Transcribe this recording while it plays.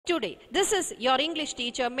Today. This is your English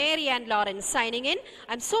teacher Mary Ann Lawrence signing in.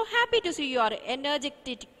 I'm so happy to see your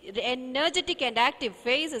energetic and active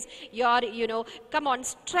faces. Come on,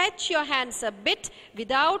 stretch your hands a bit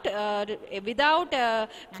without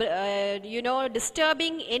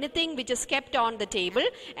disturbing anything which is kept on the table.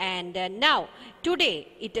 And now, today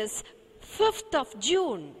it is 5th of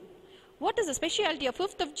June. What is the specialty of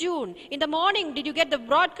 5th of June? In the morning, did you get the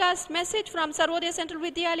broadcast message from Sarvodaya Central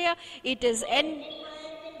Vidyalaya? It is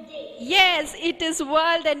Yes, it is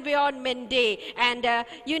World Environment Day. And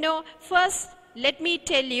first let me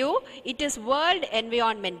tell you, it is World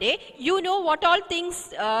Environment Day. You know what all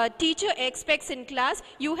things teacher expects in class.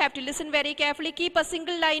 You have to listen very carefully. Keep a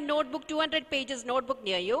single line notebook, 200 pages notebook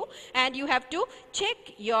near you. And you have to check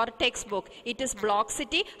your textbook. It is Block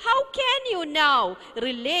City. How can you now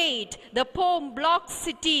relate the poem Block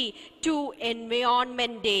City to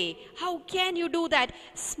Environment Day? How can you do that?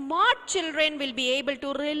 Smart children will be able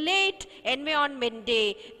to relate Environment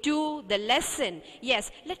Day to the lesson.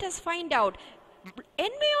 Yes, let us find out.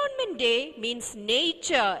 Environment Day means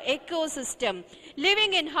nature, ecosystem,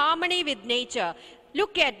 living in harmony with nature.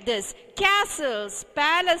 Look at this. Castles,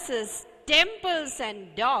 palaces, temples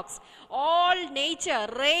and dogs. All nature,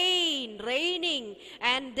 raining,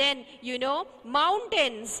 and then,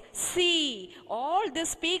 mountains, sea. All this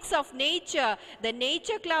speaks of nature. The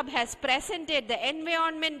Nature Club has presented the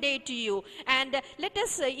Environment Day to you. And let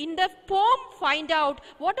us, in the poem, find out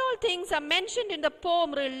what all things are mentioned in the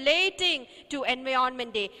poem relating to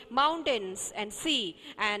Environment Day. Mountains and sea.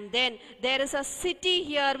 And then there is a city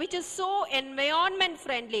here which is so environment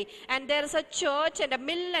friendly. And there is a church and a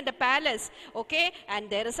mill and a palace. Okay? And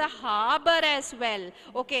there is a harbor as well.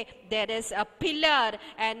 Okay, there is a pillar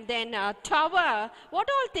and then a tower. What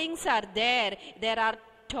all things are there? There are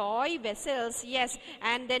toy vessels, yes,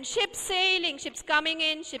 and then ships sailing, ships coming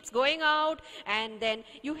in, ships going out, and then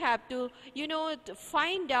you have to, to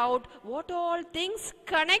find out what all things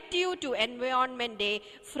connect you to Environment Day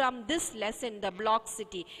from this lesson, the Block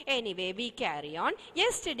City. Anyway, we carry on.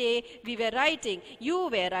 Yesterday, we were writing, you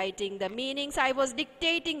were writing the meanings, I was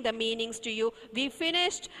dictating the meanings to you. We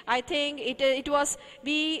finished, I think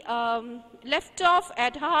we left off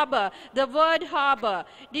at harbor, the word harbor.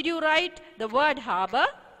 Did you write the word harbor?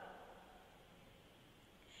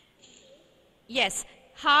 Yes,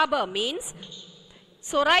 harbor means,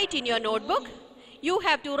 so write in your notebook. You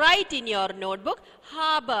have to write in your notebook.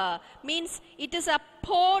 Harbor means it is a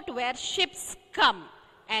port where ships come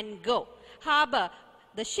and go. Harbor,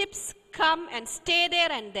 the ships come and stay there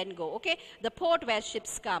and then go. Okay, the port where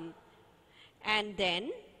ships come. And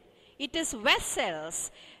then it is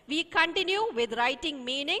vessels. We continue with writing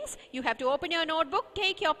meanings. You have to open your notebook,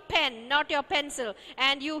 take your pen, not your pencil,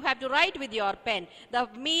 and you have to write with your pen. The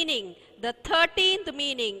meaning, the 13th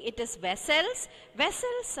meaning, it is vessels.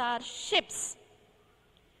 Vessels are ships.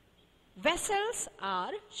 Vessels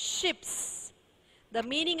are ships. The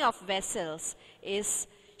meaning of vessels is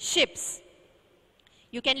ships.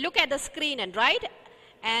 You can look at the screen and write,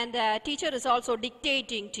 and the teacher is also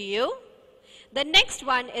dictating to you. The next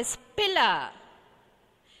one is pillar.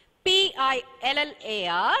 Pillar.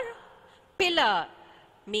 Pillar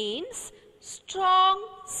means strong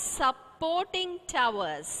supporting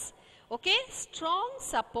towers. Okay, strong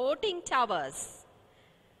supporting towers.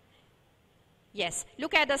 Yes,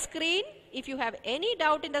 look at the screen. If you have any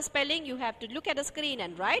doubt in the spelling, you have to look at the screen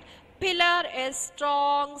and write. Pillar is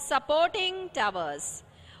strong supporting towers.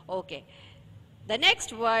 Okay, the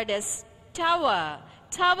next word is tower.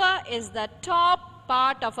 Tower is the top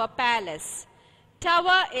part of a palace.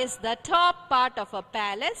 Tower is the top part of a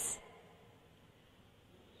palace.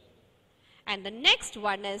 And the next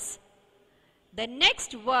word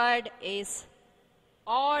is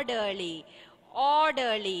orderly.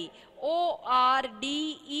 Orderly. O-R-D-E-R-L-Y,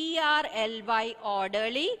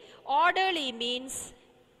 orderly. Orderly means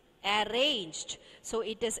arranged. So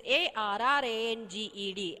it is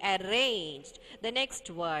A-R-R-A-N-G-E-D, arranged. The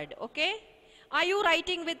next word, okay? Are you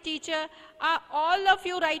writing with teacher? Are all of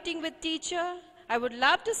you writing with teacher? I would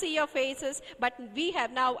love to see your faces, but we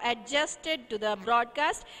have now adjusted to the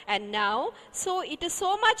broadcast, and now, so it is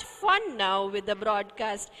so much fun now with the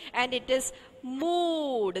broadcast, and it is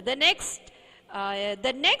mood. The next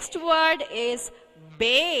word is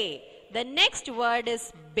bay. The next word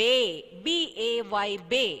is bay. B-A-Y,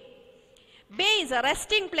 bay. Bay is a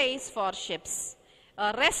resting place for ships.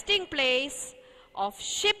 A resting place of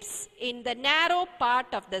ships in the narrow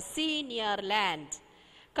part of the sea near land.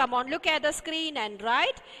 Come on, look at the screen and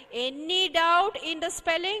write. Any doubt in the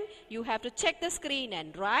spelling? You have to check the screen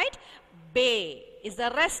and write. Bay is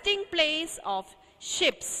the resting place of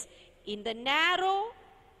ships in the narrow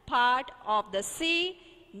part of the sea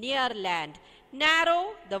near land.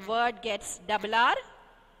 Narrow, the word gets double R.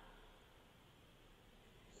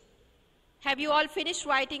 Have you all finished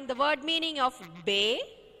writing the word meaning of bay?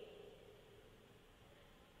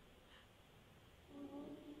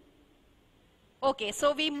 Okay,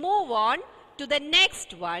 so we move on to the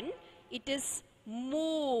next one. It is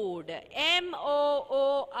mood.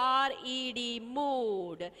 M-O-O-R-E-D,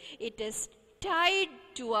 mood. It is tied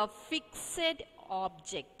to a fixed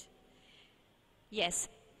object. Yes,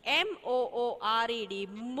 M-O-O-R-E-D,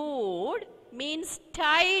 mood means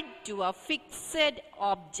tied to a fixed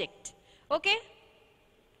object. Okay?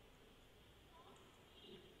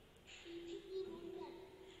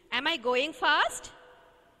 Am I going fast?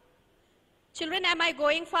 Children, am I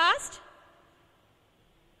going fast?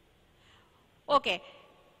 Okay,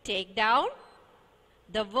 take down.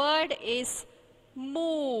 The word is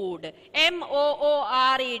mood.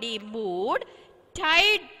 M-O-O-R-E-D, mood,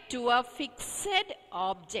 tied to a fixed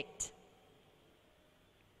object.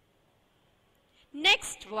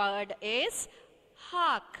 Next word is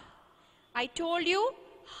hark. I told you,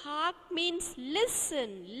 hark means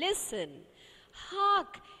listen, listen.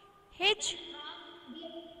 Hark. H.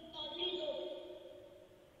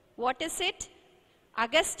 What is it?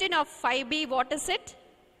 Augustine of 5B, what is it?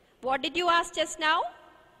 What did you ask just now?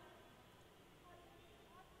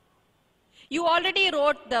 You already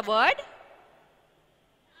wrote the word.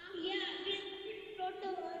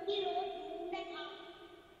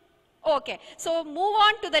 Okay, so move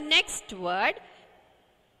on to the next word.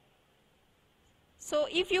 So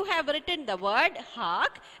if you have written the word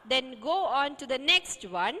hark, then go on to the next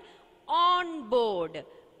one, on board,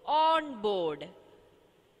 on board.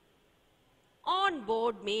 On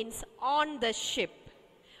board means on the ship.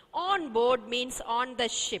 On board means on the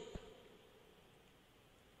ship.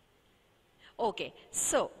 Okay,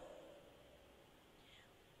 so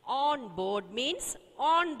on board means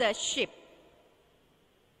on the ship.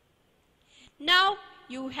 Now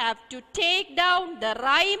you have to take down the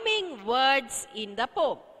rhyming words in the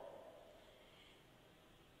poem.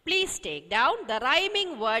 Please take down the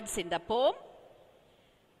rhyming words in the poem.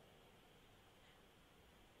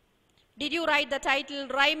 Did you write the title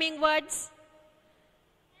rhyming words?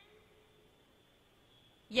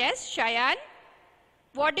 Yes, Cheyenne?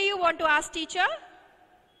 What do you want to ask teacher?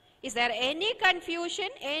 Is there any confusion?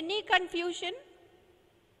 Any confusion?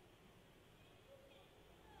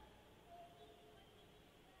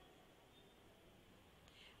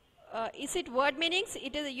 Is it word meanings?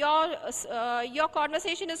 It is your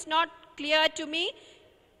conversation is not clear to me.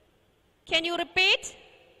 Can you repeat?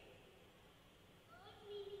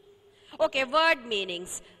 Okay, word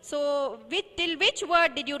meanings. So, till which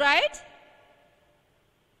word did you write?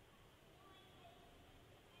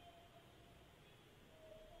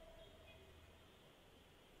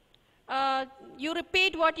 You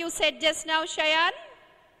repeat what you said just now, Cheyenne.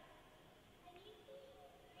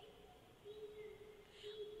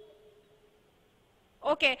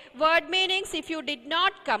 Okay, word meanings, if you did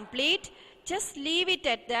not complete, just leave it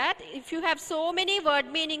at that. If you have so many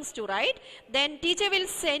word meanings to write, then teacher will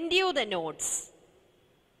send you the notes.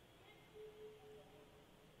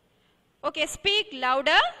 Okay, speak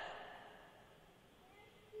louder.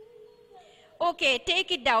 Okay,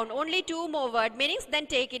 take it down. Only 2 more word meanings, then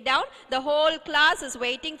take it down. The whole class is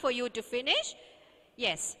waiting for you to finish.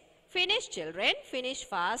 Yes. Finish, children. Finish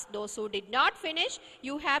fast. Those who did not finish,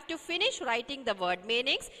 you have to finish writing the word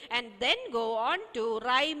meanings and then go on to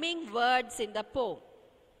rhyming words in the poem.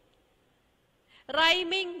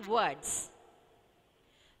 Rhyming words.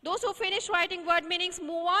 Those who finish writing word meanings,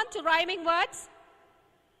 move on to rhyming words.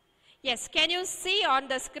 Yes, can you see on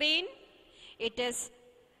the screen? It is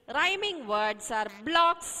rhyming words are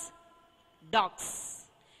blocks, docks.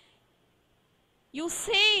 You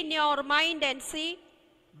say in your mind and see,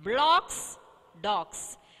 blocks,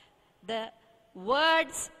 docks. The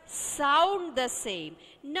words sound the same.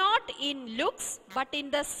 Not in looks, but in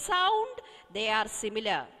the sound, they are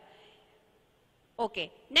similar.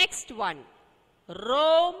 Okay, next one.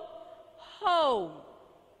 Roam, home.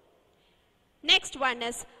 Next one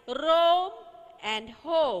is roam and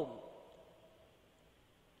home.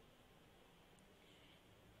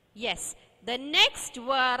 Yes, the next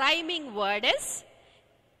rhyming word is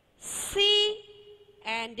see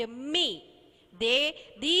and me.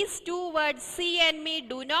 These 2 words, see and me,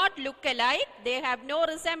 do not look alike. They have no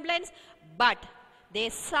resemblance, but they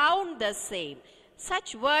sound the same.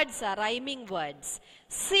 Such words are rhyming words.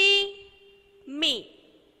 See, me.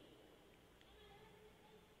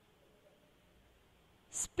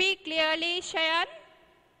 Speak clearly, Cheyenne.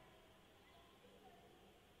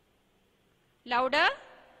 Louder.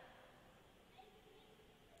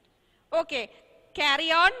 Okay.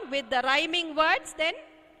 carry on with the rhyming words then.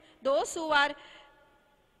 Those who are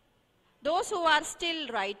still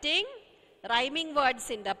writing rhyming words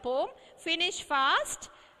in the poem, finish fast.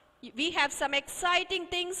 We have some exciting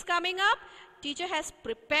things coming up. Teacher has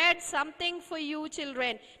prepared something for you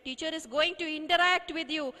children. Teacher is going to interact with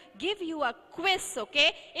you, give you a quiz,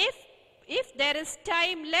 okay? If there is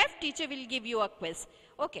time left, teacher will give you a quiz.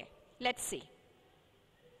 Okay, let's see.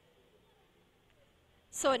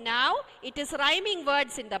 So now it is rhyming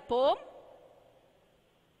words in the poem.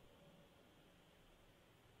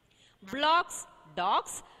 Blocks,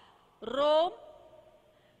 dogs, roam,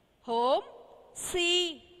 home,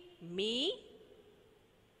 see, me,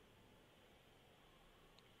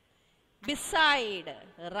 beside,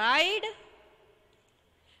 ride.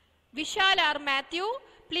 Vishal or Matthew,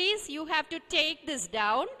 please, you have to take this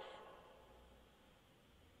down.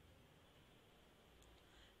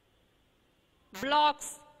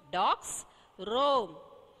 Blocks, dogs, roam,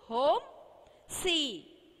 home, see,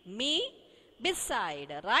 me,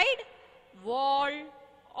 beside, ride, wall,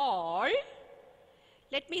 all.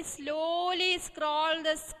 Let me slowly scroll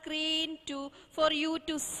the screen for you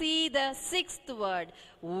to see the sixth word.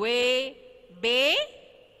 Way, bay.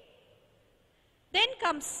 Then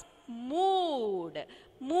comes mood.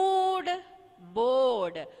 Mood,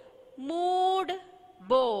 board. Mood,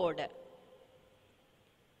 board.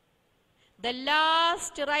 The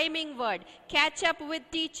last rhyming word. Catch up with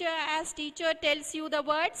teacher as teacher tells you the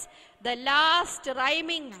words. The last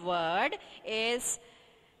rhyming word is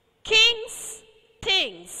king's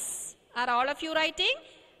things. Are all of you writing?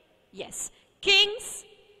 Yes. King's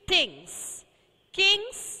things.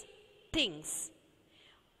 King's things.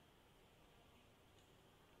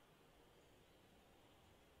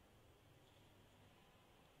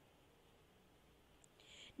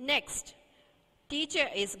 Next, teacher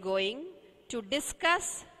is going to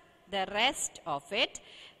discuss the rest of it.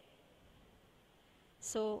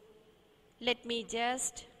 So, let me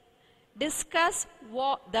just discuss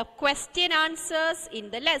the question answers in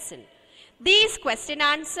the lesson. These question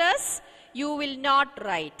answers you will not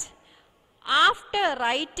write. After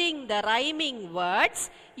writing the rhyming words,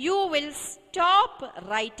 you will stop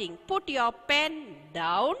writing. Put your pen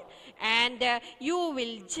down and you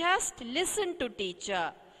will just listen to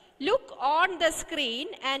teacher. Look on the screen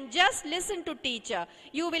and just listen to teacher.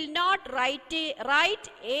 You will not write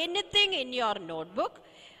anything in your notebook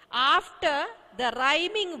after the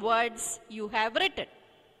rhyming words you have written.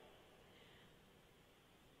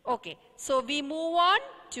 Okay, so we move on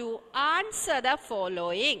to answer the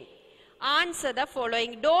following. Answer the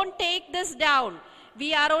following. Don't take this down.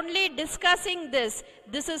 We are only discussing this.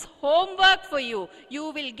 This is homework for you.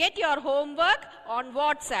 You will get your homework on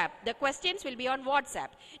WhatsApp. The questions will be on WhatsApp.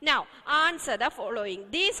 Now, answer the following.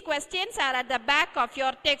 These questions are at the back of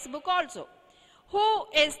your textbook also. Who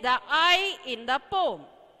is the I in the poem?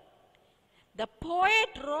 The poet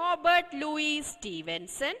Robert Louis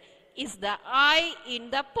Stevenson is the I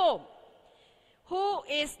in the poem. Who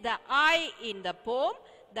is the I in the poem?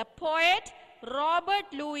 The poet Robert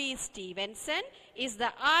Louis Stevenson is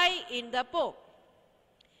the I in the poem.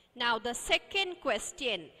 Now the second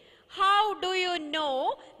question. How do you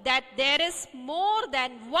know that there is more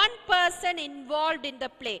than one person involved in the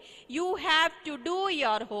play? You have to do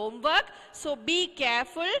your homework, so be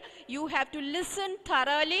careful. You have to listen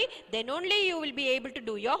thoroughly, then only you will be able to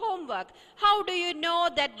do your homework. How do you know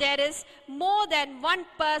that there is more than one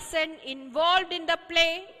person involved in the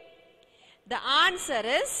play? The answer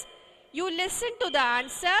is, you listen to the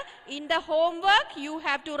answer. In the homework, you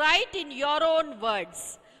have to write in your own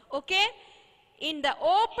words. Okay? In the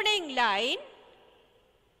opening line,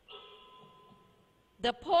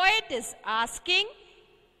 the poet is asking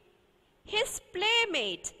his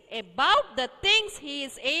playmate about the things he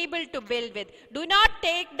is able to build with. Do not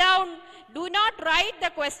take down, do not write the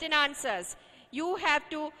question answers. You have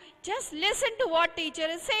to just listen to what teacher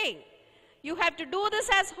is saying. You have to do this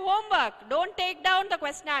as homework. Don't take down the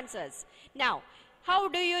question answers. Now, how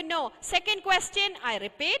do you know? Second question, I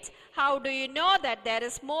repeat. How do you know that there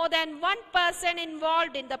is more than one person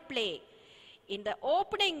involved in the play? In the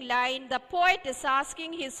opening line, the poet is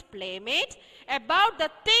asking his playmate about the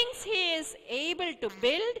things he is able to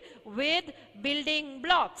build with building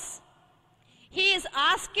blocks. He is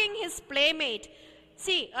asking his playmate.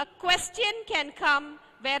 See, a question can come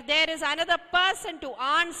where there is another person to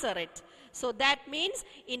answer it. So that means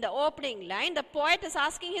in the opening line, the poet is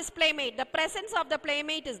asking his playmate. The presence of the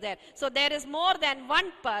playmate is there. So there is more than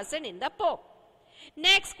one person in the poem.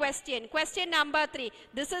 Next question, question number 3.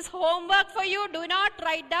 This is homework for you. Do not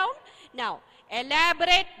write down. Now,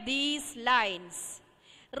 elaborate these lines.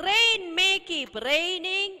 Rain may keep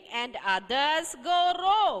raining and others go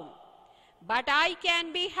roam, but I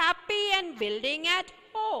can be happy and building at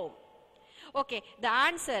home. Okay, the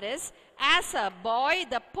answer is, as a boy,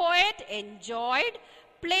 the poet enjoyed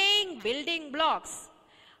playing building blocks.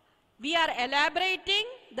 We are elaborating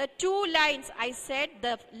the two lines. I said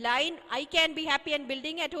the line, I can be happy and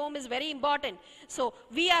building at home, is very important. So,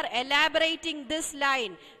 we are elaborating this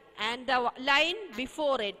line and the line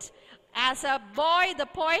before it. As a boy, the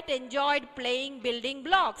poet enjoyed playing building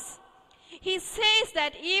blocks. He says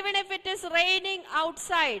that even if it is raining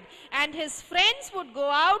outside and his friends would go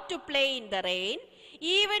out to play in the rain,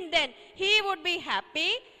 even then he would be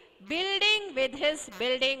happy building with his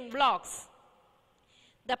building blocks.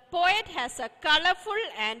 The poet has a colorful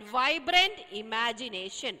and vibrant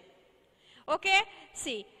imagination. Okay,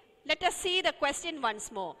 see, let us see the question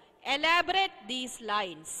once more. Elaborate these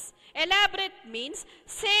lines. Elaborate means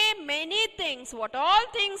say many things, what all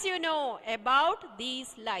things you know about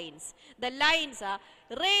these lines. The lines are,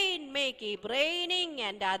 rain may keep raining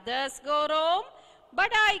and others go roam, but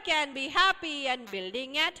I can be happy and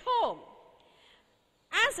building at home.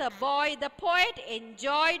 As a boy, the poet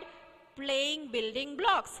enjoyed playing building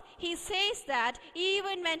blocks. He says that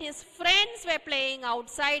even when his friends were playing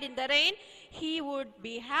outside in the rain, he would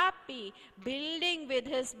be happy building with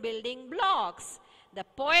his building blocks. The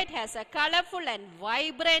poet has a colorful and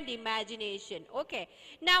vibrant imagination. Okay.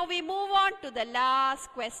 Now we move on to the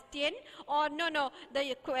last question. Or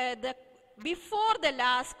before the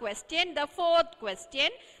last question, the fourth question.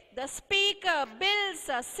 The speaker builds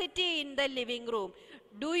a city in the living room.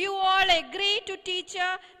 Do you all agree to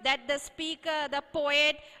teacher that the speaker, the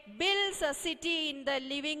poet, builds a city in the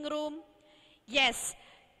living room? Yes.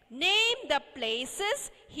 Name the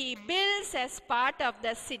places he builds as part of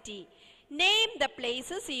the city. Name the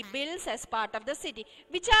places he builds as part of the city.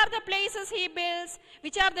 Which are the places he builds?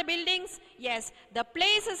 Which are the buildings? Yes, the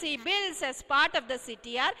places he builds as part of the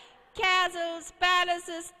city are castles,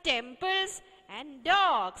 palaces, temples, and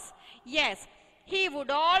docks. Yes, he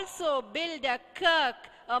would also build a kirk,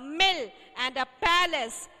 a mill, and a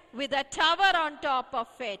palace with a tower on top of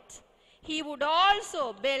it. He would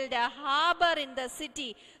also build a harbor in the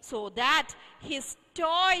city so that his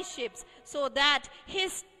toy ships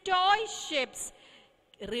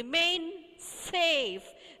remain safe.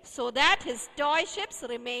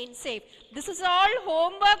 This is all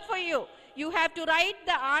homework for you. You have to write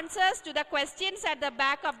the answers to the questions at the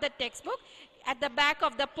back of the textbook, at the back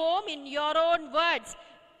of the poem in your own words.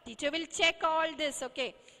 Teacher will check all this,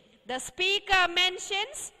 okay. The speaker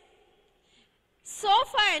mentions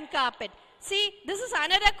sofa and carpet. See, this is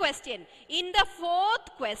another question. In the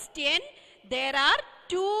fourth question, there are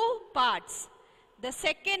two parts. The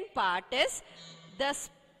second part is, the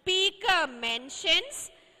speaker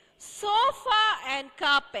mentions sofa and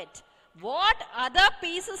carpet. What other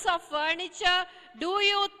pieces of furniture do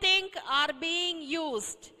you think are being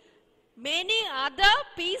used? Many other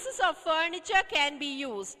pieces of furniture can be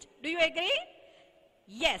used. Do you agree?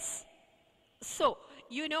 Yes. So,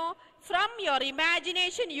 you know, from your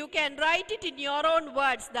imagination, you can write it in your own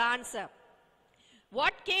words, the answer.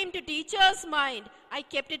 What came to teacher's mind? I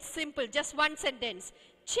kept it simple, just one sentence.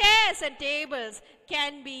 Chairs and tables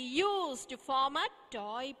can be used to form a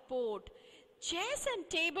toy pot. Chairs and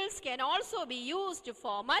tables can also be used to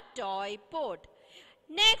form a toy pot.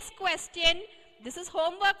 Next question. This is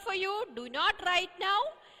homework for you. Do not write now.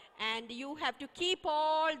 And you have to keep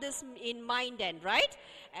all this in mind and right.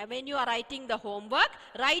 And when you are writing the homework,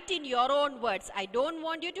 write in your own words. I don't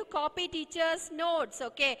want you to copy teacher's notes,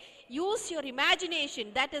 okay? Use your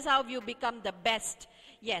imagination. That is how you become the best.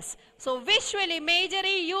 Yes. So, visual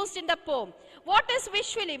imagery used in the poem. What is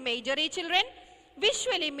visual imagery, children?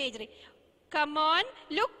 Visual imagery. Come on,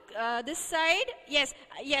 look this side. Yes,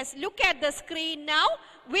 look at the screen now.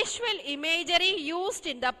 Visual imagery used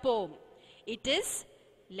in the poem. It is,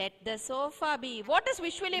 let the sofa be. What is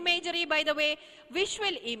visual imagery, by the way?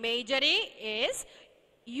 Visual imagery is,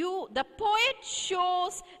 the poet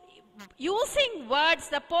shows, using words,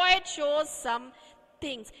 the poet shows some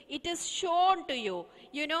things. It is shown to you.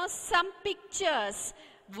 You know, some pictures,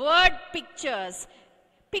 word pictures.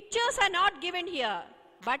 Pictures are not given here.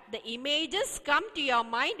 But the images come to your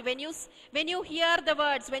mind when you hear the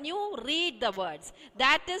words, when you read the words.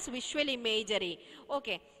 That is visual imagery.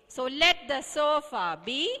 Okay. So, let the sofa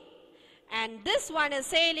be. And this one is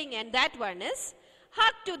sailing and that one is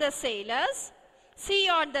hug to the sailors. See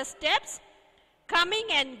on the steps, coming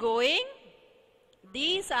and going.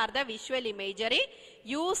 These are the visual imagery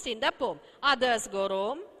used in the poem. Others go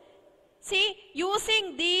roam. See,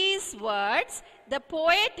 using these words, the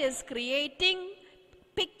poet is creating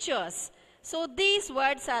pictures. So these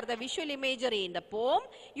words are the visual imagery in the poem.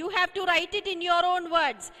 You have to write it in your own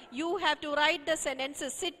words. You have to write the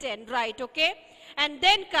sentences, sit and write, okay? And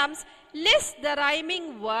then comes list the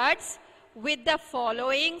rhyming words with the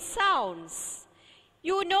following sounds.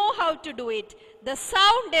 You know how to do it. The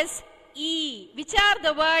sound is E. Which are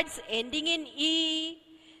the words ending in E?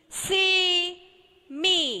 See,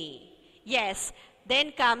 me. Yes.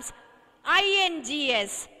 Then comes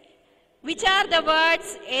INGS. Which are the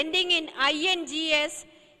words ending in INGS?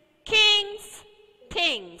 Kings,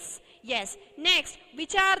 things. Yes. Next,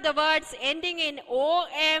 which are the words ending in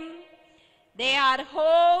OM? They are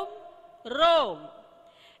home, Rome.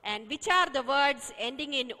 And which are the words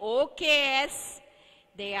ending in OKS?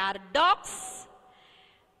 They are docks,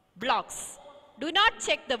 blocks. Do not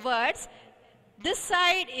check the words. This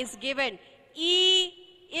side is given E,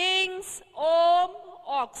 ings, om,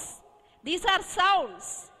 ox. These are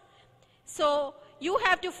sounds. So you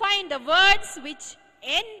have to find the words which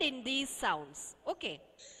end in these sounds. Okay.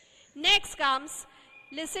 Next comes,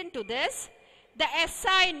 listen to this, the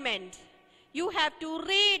assignment. You have to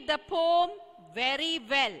read the poem very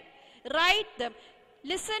well. Write them.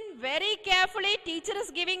 Listen very carefully. Teacher is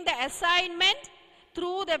giving the assignment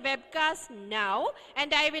through the webcast now,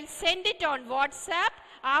 and I will send it on WhatsApp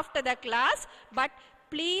after the class. But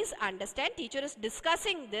please understand, teacher is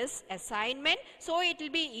discussing this assignment, so it will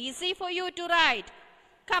be easy for you to write.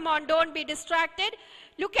 Come on, don't be distracted.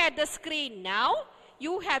 Look at the screen now.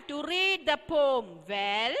 You have to read the poem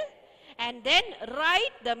well and then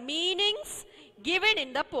write the meanings given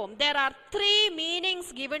in the poem. There are 3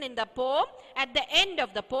 meanings given in the poem. At the end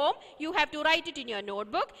of the poem, you have to write it in your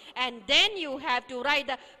notebook, and then you have to write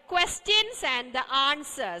the questions and the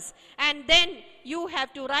answers. And then you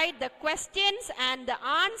have to write the questions and the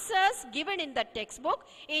answers given in the textbook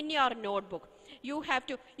in your notebook. You have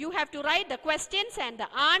to write the questions and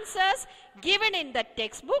the answers given in the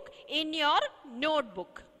textbook in your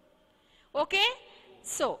notebook. Okay?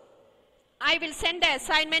 So, I will send the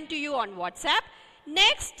assignment to you on WhatsApp.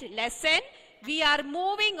 Next lesson, we are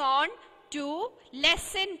moving on to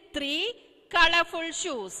lesson 3, colorful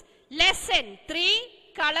shoes. Lesson 3,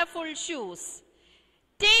 colorful shoes.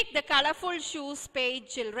 Take the colorful shoes page,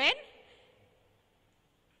 children.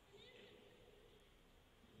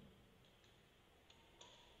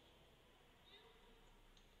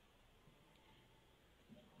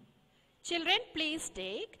 Children, please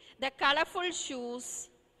take the colorful shoes.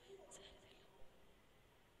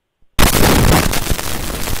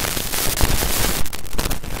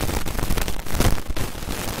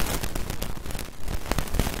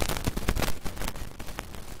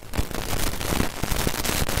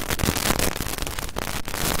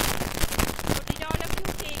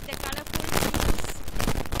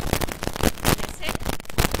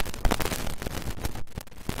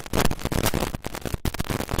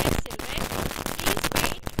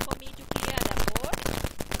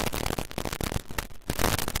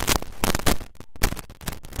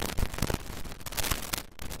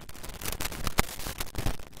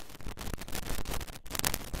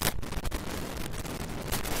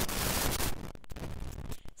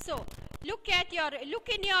 So, look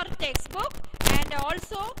in your textbook, and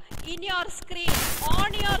also in your screen.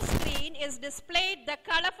 On your screen is displayed the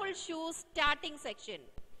colorful shoes starting section.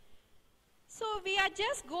 So, we are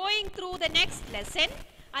just going through the next lesson.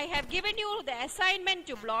 I have given you the assignment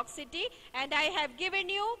to Block City, and I have given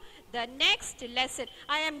you the next lesson.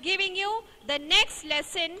 I am giving you the next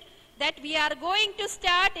lesson that we are going to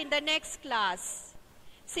start in the next class.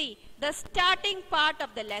 See, the starting part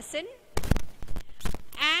of the lesson.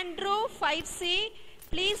 Andrew 5C,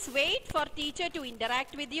 please wait for teacher to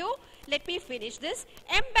interact with you. Let me finish this.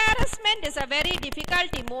 Embarrassment is a very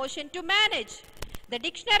difficult emotion to manage. The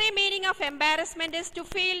dictionary meaning of embarrassment is to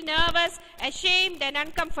feel nervous, ashamed and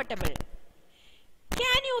uncomfortable.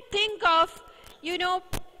 Can you think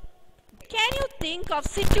of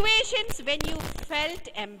situations when you felt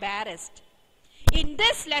embarrassed? In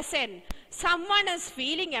this lesson, someone is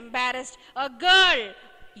feeling embarrassed, a girl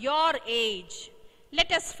your age. Let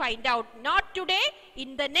us find out, not today,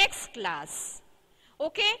 in the next class.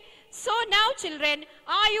 Okay? So now children,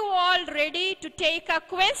 are you all ready to take a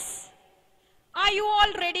quiz? Are you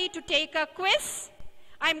all ready to take a quiz?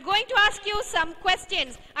 I'm going to ask you some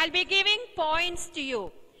questions. I'll be giving points to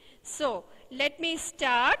you. So, let me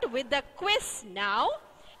start with the quiz now.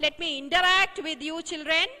 Let me interact with you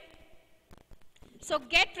children. So,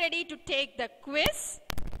 get ready to take the quiz.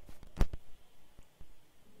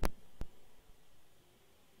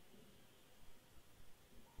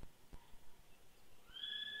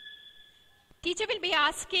 Teacher will be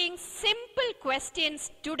asking simple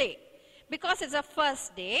questions today because it's the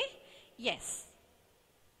first day. Yes.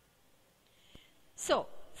 So,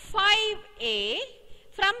 5A,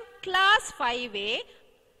 from class 5A,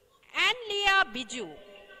 Anlia Biju.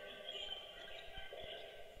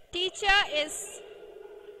 Teacher is...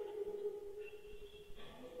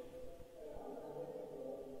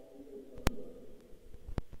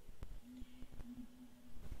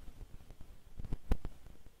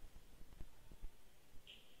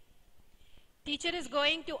 Teacher is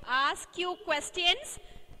going to ask you questions.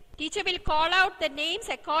 Teacher will call out the names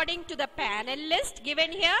according to the panel list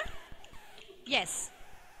given here. Yes.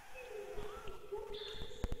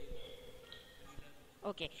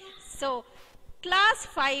 Okay. So, class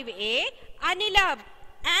 5A, Anila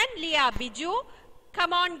and Leah Biju,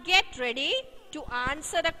 come on, get ready to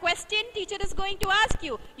answer the question teacher is going to ask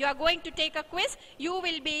you. You are going to take a quiz. You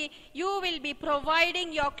will be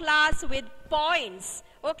providing your class with points.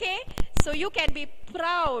 Okay? So you can be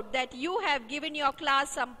proud that you have given your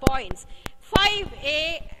class some points.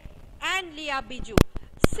 5A and Leah Biju.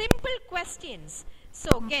 Simple questions.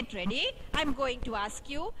 So get ready. I'm going to ask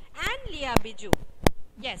you and Leah Biju.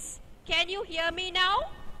 Yes. Can you hear me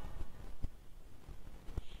now?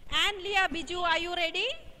 And Leah Biju, are you ready?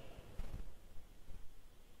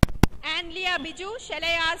 And Leah Biju, shall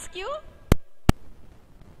I ask you?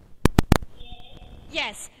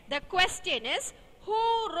 Yes. The question is, who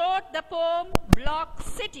wrote the poem Block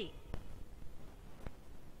City?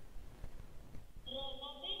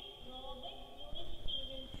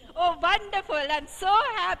 Oh, wonderful. I'm so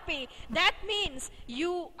happy. That means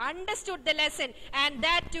you understood the lesson, and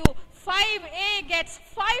that too 5A gets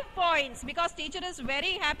 5 points because teacher is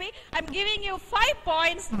very happy. I'm giving you 5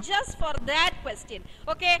 points just for that question.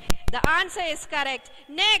 Okay, the answer is correct.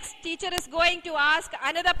 Next, teacher is going to ask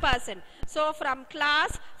another person. So from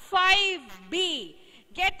class 5B.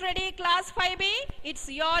 Get ready, class 5B. It's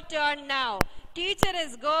your turn now. Teacher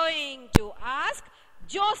is going to ask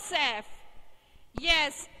Joseph.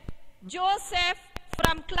 Yes, Joseph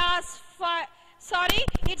from class 5. Sorry,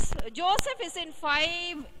 it's Joseph is in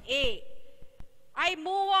 5A. I move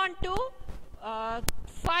on to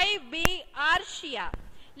 5B, Arshia.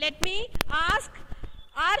 Let me ask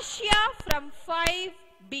Arshia from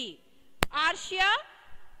 5B. Arshia,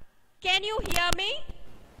 can you hear me?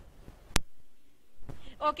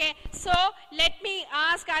 Okay, so let me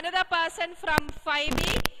ask another person from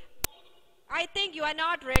 5B. I think you are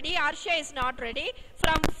not ready. Arshia is not ready.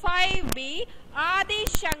 From 5B, Adi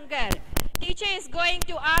Shankar. Teacher is going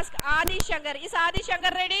to ask Adi Shankar. Is Adi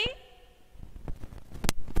Shankar ready?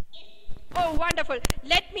 Oh, wonderful.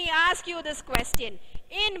 Let me ask you this question.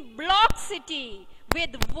 In Block City,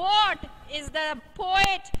 with what is the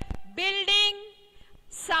poet building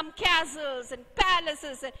some castles and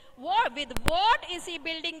palaces? And with what is he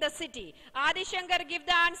building the city? Adi Shankar, give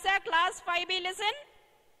the answer. Class 5B, listen.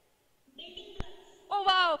 Oh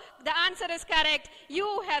wow, the answer is correct.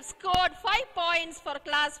 You have scored 5 points for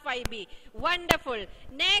class 5B. Wonderful.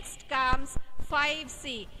 Next comes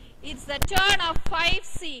 5C. It's the turn of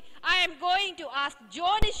 5C. I am going to ask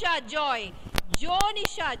Jonisha Joy.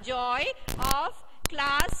 Jonisha Joy of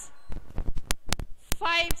class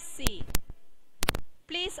 5C.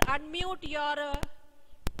 Please unmute your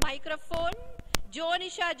microphone.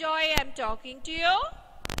 Jonisha Joy, I'm talking to you.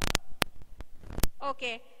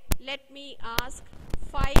 Okay, let me ask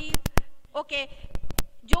 5. Okay,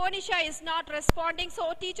 Jonisha is not responding,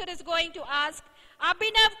 so teacher is going to ask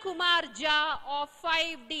Abhinav Kumar Jha of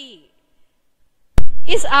 5D.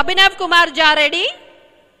 Is Abhinav Kumar Jha ready?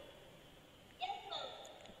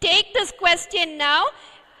 Take this question now.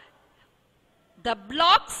 The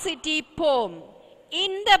Block City poem.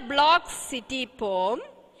 In the Block City poem,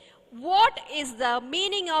 what is the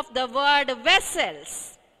meaning of the word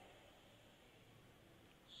vessels?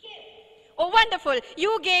 Oh, wonderful.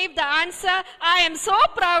 You gave the answer. I am so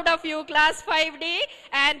proud of you, class 5D.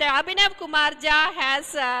 And Abhinav Kumar Jha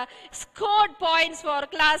has scored points for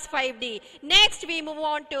class 5D. Next, we move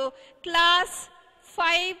on to class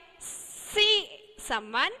 5C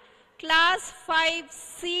someone. Class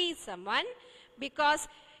 5C someone. Because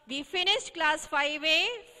we finished class 5A,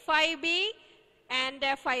 5B, and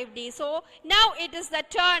 5D. So now it is the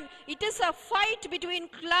turn. It is a fight between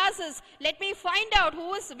classes. Let me find out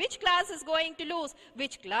which class is going to lose,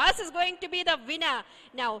 which class is going to be the winner.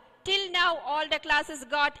 Now, till now all the classes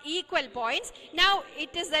got equal points. Now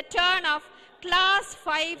it is the turn of class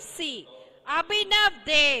 5C. Abhinav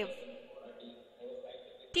Dev.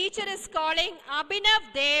 Teacher is calling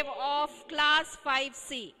Abhinav Dev of class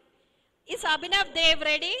 5C. Is Abhinav Dev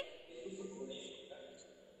ready?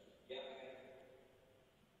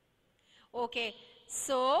 Okay,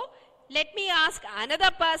 so let me ask another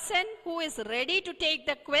person who is ready to take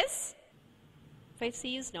the quiz.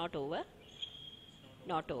 5C is not over.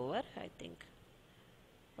 Not over, I think.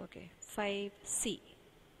 Okay, 5C.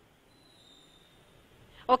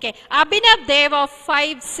 Okay, Abhinav Dev of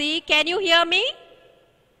 5C, can you hear me?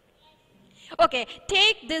 Okay,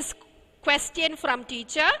 take this question from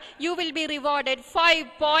teacher. You will be rewarded 5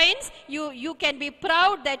 points. You can be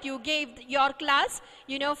proud that you gave your class,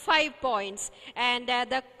 5 points. And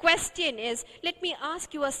the question is, let me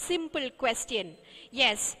ask you a simple question.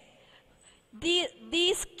 Yes,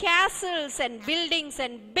 these castles and buildings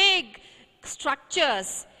and big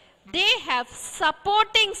structures, they have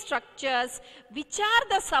supporting structures. Which are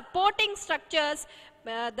the supporting structures?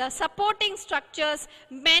 The supporting structures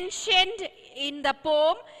mentioned in the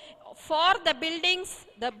poem for the buildings,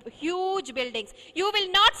 the huge buildings. You will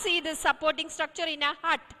not see this supporting structure in a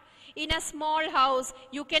hut. In a small house,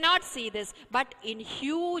 you cannot see this. But in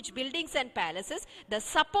huge buildings and palaces, the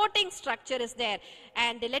supporting structure is there.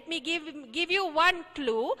 And let me give you one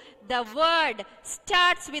clue. The word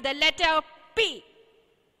starts with the letter P.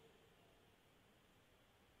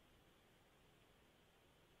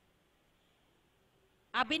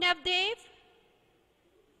 Abhinav Dev?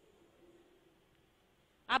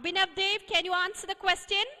 Abhinav Dev, can you answer the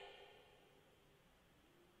question?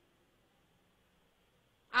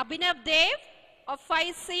 Abhinav Dev of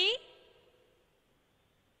 5C,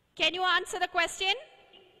 can you answer the question?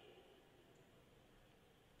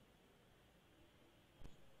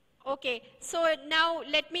 Okay, so now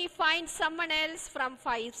let me find someone else from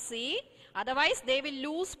 5C, otherwise they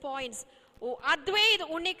will lose points. Oh, Advaid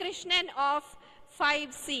Unnikrishnan of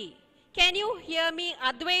 5C. Can you hear me?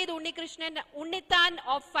 Advaid Unnikrishnan Unnitan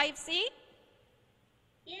of 5C?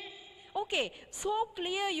 Yes. Okay, so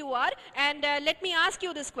clear you are. And let me ask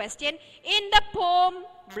you this question. In the poem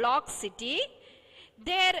Block City,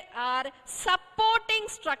 there are supporting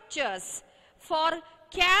structures for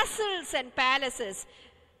castles and palaces.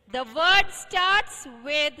 The word starts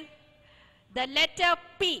with the letter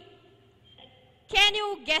P. Can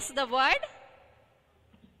you guess the word?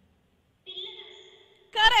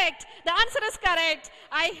 Correct. The answer is correct.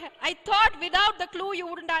 I thought without the clue you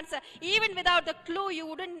wouldn't answer. Even without the clue you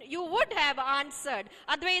would have answered.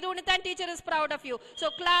 Advaid Unithan teacher is proud of you. So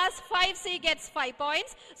class 5C gets 5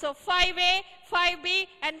 points. So 5A, 5B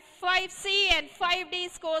and 5C and 5D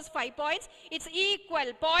scores 5 points. It's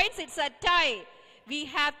equal points. It's a tie. We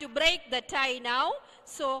have to break the tie now.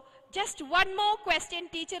 So just one more question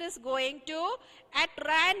teacher is going to at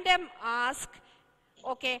random ask.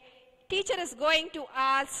 Okay. Teacher is going to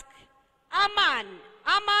ask Aman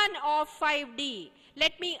of 5D.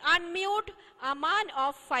 Let me unmute Aman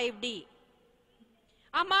of 5D.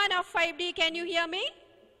 Aman of 5D, can you hear me?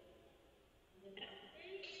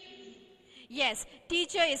 Yes,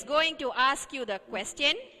 teacher is going to ask you the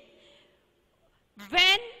question.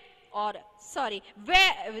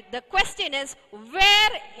 The question is,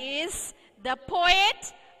 where is the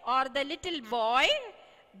poet or the little boy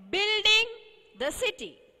building the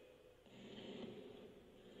city?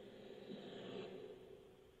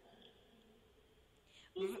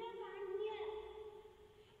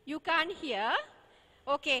 You can't hear?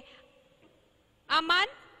 Okay. Aman?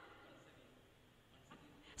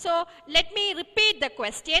 So, let me repeat the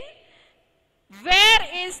question. Where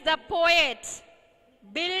is the poet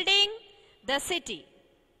building the city?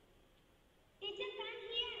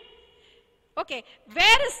 Okay.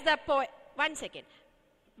 Where is the poet? One second.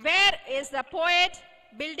 Where is the poet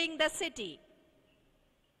building the city?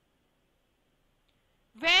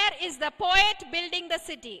 Where is the poet building the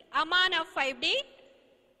city? Aman of 5D?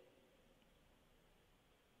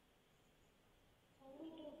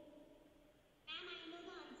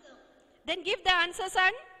 Then give the answer,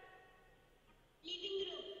 son. Living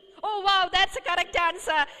room. Oh wow, that's a correct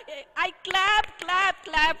answer. I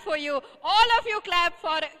clap for you. All of you clap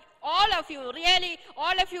for all of you. Really,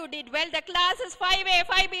 all of you did well. The classes 5A,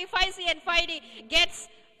 5B, 5C and 5D gets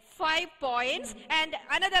 5 points. And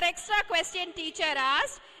another extra question teacher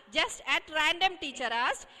asked, just at random teacher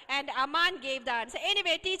asked, and Aman gave the answer.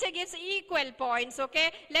 Anyway, teacher gives equal points,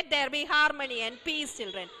 okay? Let there be harmony and peace,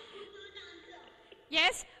 children.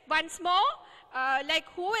 Yes, once more, like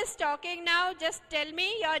who is talking now? Just tell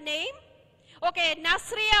me your name. Okay,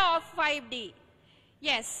 Nasriya of 5D.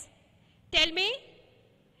 Yes, tell me.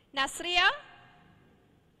 Nasriya?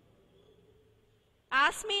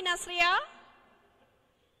 Ask me, Nasriya.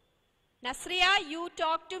 Nasriya, you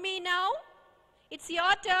talk to me now. It's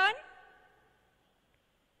your turn.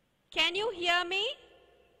 Can you hear me?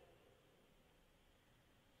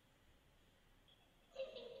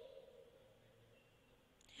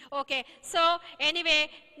 Okay, so anyway,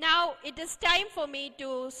 now it is time for me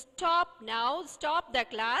to stop the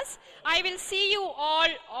class. I will see you all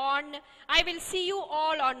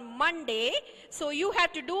on Monday. So you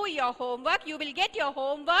have to do your homework. You will get your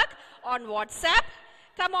homework on WhatsApp.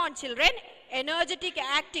 Come on, children, energetic,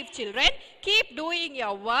 active children, keep doing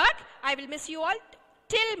your work. I will miss you all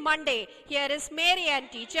till Monday. Here is Mary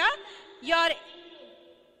and teacher.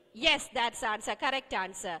 Yes, that's answer, correct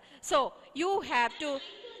answer. So you have to.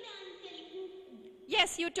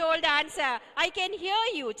 Yes, you told the answer. I can hear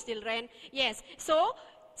you, children. Yes. So,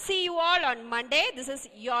 see you all on Monday. This is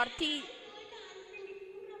your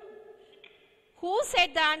Who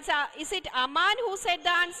said the answer? Is it Aman who said the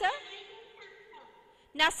answer?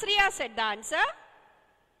 Nasriya said the answer.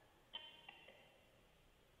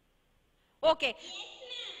 Okay.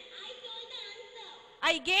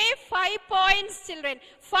 I gave 5 points, children.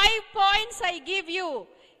 5 points I give you.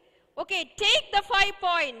 Okay, take the 5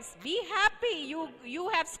 points. Be happy. You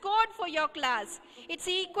have scored for your class. It's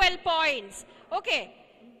equal points. Okay.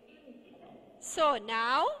 So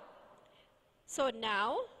now,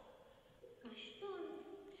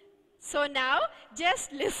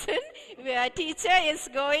 just listen. Your teacher is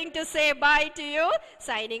going to say bye to you.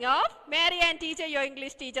 Signing off. Mary and teacher, your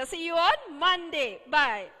English teacher. See you on Monday.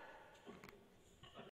 Bye.